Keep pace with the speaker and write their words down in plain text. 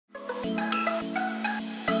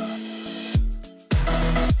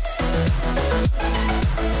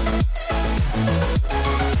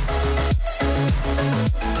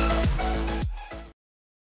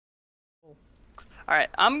Alright,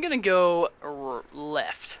 I'm gonna go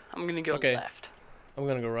left. I'm gonna go left. I'm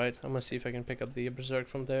gonna go right. I'm gonna see if I can pick up the berserk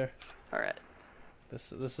from there. Alright.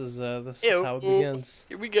 This is how it begins.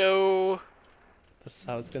 Here we go. This is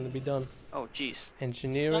how it's gonna be done. Oh jeez.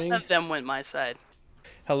 Engineering. None of them went my side.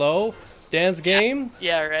 Hello? Dan's game?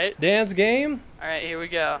 Yeah, right? Dan's game? Alright, here we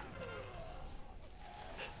go.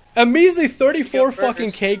 A measly 34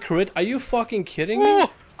 fucking K crit? Are you fucking kidding me? Ooh,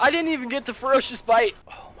 I didn't even get the ferocious bite.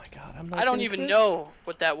 Oh my god, I'm not I don't even know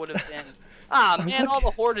what that would have been. Ah, man, all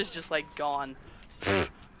the horde is just like gone. Come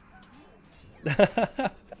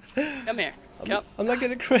here. Come. I'm not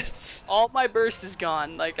getting crits. All my burst is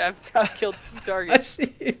gone. Like, I've killed 2 targets. I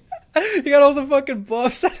see. You got all the fucking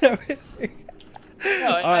buffs and everything.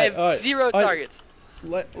 No, I have 0 targets.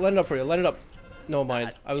 Let it up for you. Let it up. No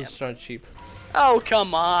mind. I was trying to cheap. Oh,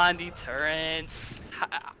 come on, deterrence.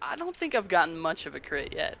 I don't think I've gotten much of a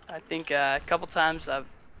crit yet. I think a couple times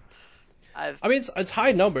I mean, it's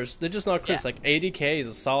high numbers. They're just not crits. Like 80k is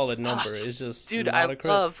a solid number. It's just dude, not a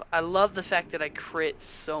crit. I love the fact that I crit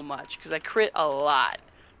so much because I crit a lot.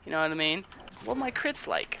 You know what I mean? What my crits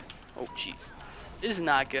like? Oh jeez, this is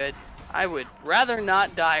not good. I would rather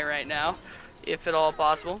not die right now, if at all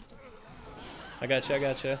possible. I got you. I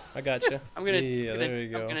got you. I got you. I'm gonna. Yeah, there you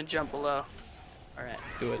go. I'm gonna jump below. All right.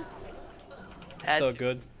 Do it. So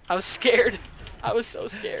good. I was scared. I was so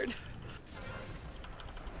scared.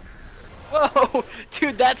 Whoa,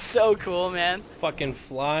 dude, that's so cool, man. Fucking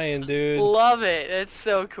flying, dude. Love it. It's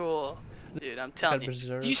so cool. Dude, I'm telling you.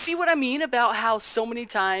 Do you see what I mean about how so many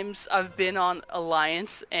times I've been on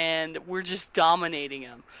Alliance and we're just dominating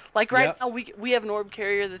them? Like right now, we have an orb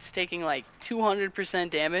carrier that's taking like 200%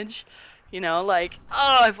 damage. You know, like,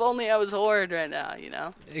 oh, if only I was Horde right now, you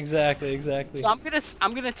know? Exactly. So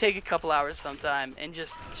I'm gonna take a couple hours sometime and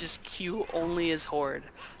just queue only as Horde.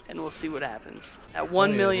 And we'll see what happens. At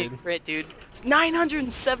 1 million crit, dude. It's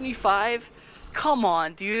 975? Come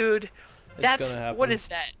on, dude. That's, what is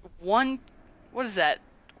that? What is that?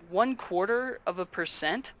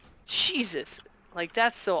 1/4%? Jesus. Like,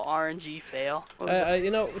 that's so RNG fail.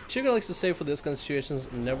 You know, Chico likes to say for this kind of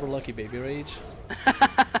situations, never lucky baby rage.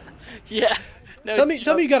 Yeah. No, tell me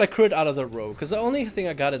you got a crit out of the rogue, because the only thing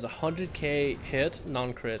I got is a 100k hit,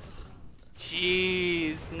 non-crit.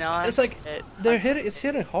 Jeez, no. It's like it's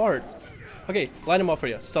hitting hard. Okay, line him up for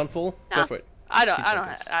you. Stun full. Go for it. I don't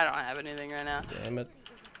have anything right now. Damn it.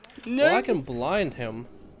 No. Well, I can blind him.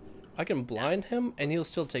 And he'll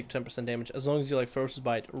still take 10% damage as long as you like ferocious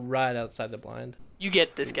bite right outside the blind. You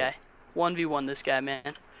get this guy. 1v1 this guy,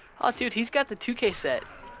 man. Oh, dude, he's got the 2K set.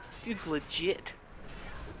 Dude's legit.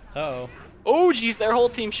 Uh-oh. Oh, jeez, their whole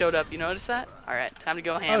team showed up. You notice that? All right, time to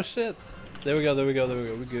go ham. Oh shit. There we go. We're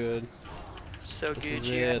good. So this good, is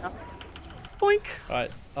yeah. it. Boink.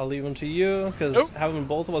 Alright, I'll leave him to you, because having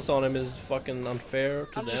both of us on him is fucking unfair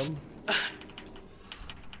to them.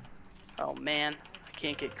 Oh man, I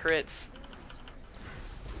can't get crits.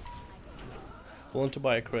 Willing to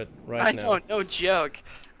buy a crit right now. I know, no joke.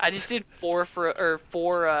 I just did four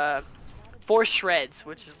shreds,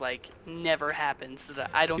 which is like never happens.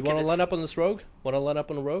 That I don't. You want to line up on this rogue? Want to line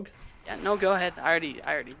up on the rogue? Yeah, no, go ahead. I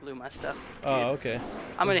already blew my stuff. Dude. Oh, okay.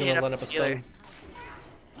 I'm gonna hit up the skiller.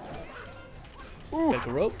 Get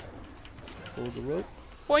the rope. Pull the rope.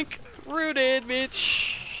 Boink! Rooted,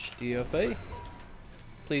 bitch. DFA.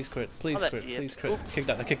 Please crit. Please crit. Please crit. Kick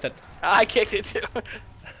that. I kicked that. I kicked it too.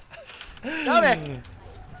 Come here.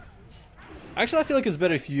 Actually, I feel like it's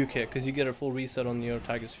better if you kick, because you get a full reset on your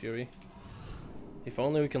Tiger's Fury. If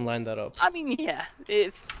only we can line that up. I mean, yeah.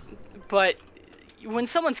 But when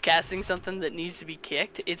someone's casting something that needs to be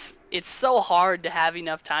kicked, it's so hard to have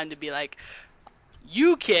enough time to be like,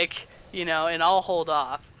 you kick, you know, and I'll hold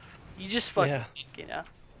off. You just fucking kick, you know.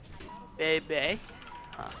 Baby.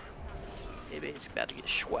 Huh. Baby's about to get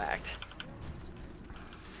schwacked.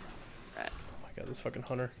 Right. Oh my god, this fucking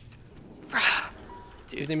hunter.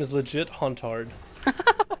 Dude. His name is legit Huntard.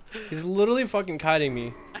 He's literally fucking kiting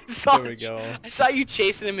me. There we go. I saw you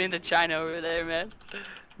chasing him into China over there, man.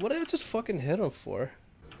 What did I just fucking hit him for?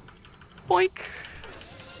 Boink.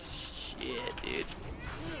 Shit, dude.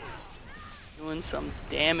 Doing some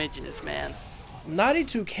damages, man.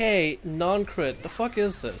 92k non-crit. The fuck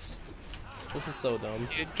is this? This is so dumb.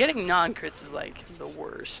 Dude, getting non-crits is like the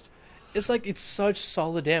worst. It's like, it's such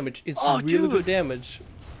solid damage. It's really good damage.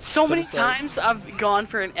 So many times I've gone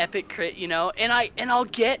for an epic crit, you know, and I'll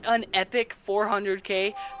get an epic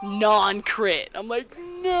 400k non-crit. I'm like,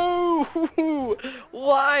 no,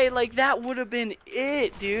 Why? Like, that would have been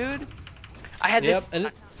it, dude. I had Yep, this...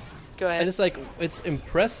 and Go ahead. and it's like, it's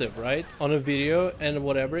impressive, right? On a video and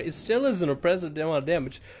whatever. It still is an impressive amount of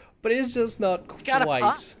damage, but it's just not It's gotta quite.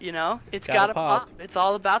 pop, you know? It's gotta pop. It's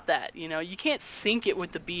all about that, you know? You can't sync it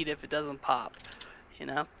with the beat if it doesn't pop, you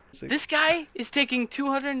know? This guy is taking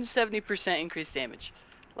 270% increased damage.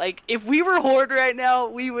 Like, if we were Horde right now,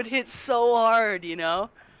 we would hit so hard, you know?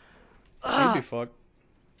 We'd be fucked.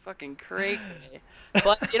 Fucking crazy.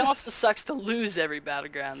 But it also sucks to lose every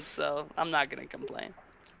battleground, so I'm not gonna complain.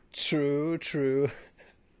 True, true.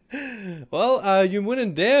 Well, you win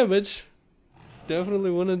in damage.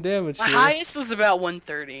 Definitely win in damage. My highest was about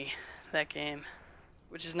 130 that game,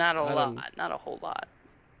 which is not a lot, not a whole lot.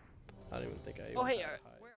 I don't even think I. Oh hey,